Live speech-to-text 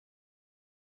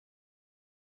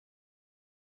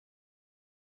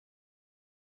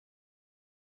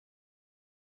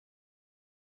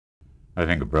I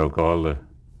think it broke all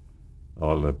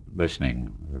the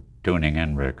listening, or tuning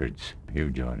in records.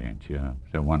 Huge audience, yeah.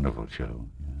 It's a wonderful show.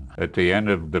 Yeah. At the end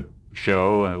of the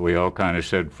show, we all kind of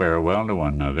said farewell to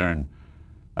one another, and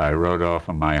I rode off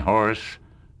on my horse,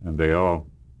 and they all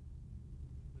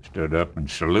stood up and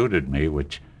saluted me,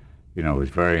 which, you know, was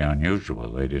very unusual.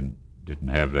 They didn't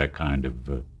have that kind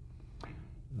of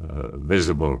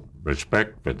visible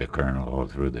respect for the colonel all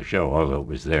through the show, although it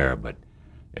was there, but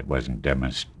it wasn't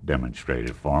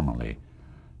demonstrated formally.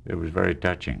 It was very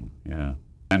touching, yeah.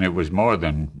 And it was more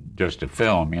than just a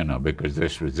film, you know, because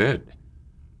this was it.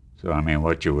 So, I mean,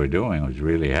 what you were doing was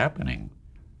really happening,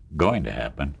 going to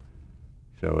happen.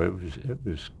 So it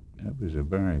was a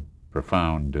very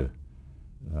profound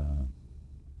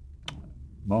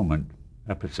moment,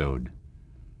 episode.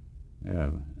 Yeah,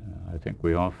 I think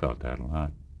we all felt that a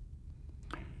lot.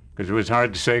 Because it was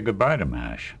hard to say goodbye to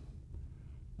M.A.S.H.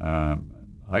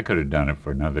 I could have done it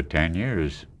for another 10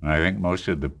 years, and I think most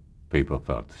of the people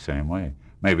felt the same way.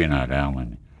 Maybe not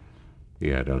Alan. He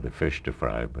had other fish to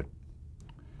fry, but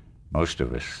most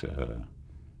of us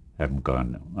haven't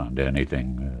gone on to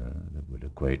anything that would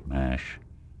equate M.A.S.H.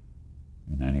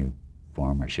 in any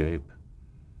form or shape.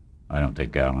 I don't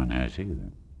think Alan has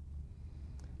either.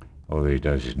 All he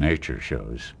does is nature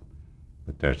shows,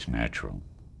 but that's natural.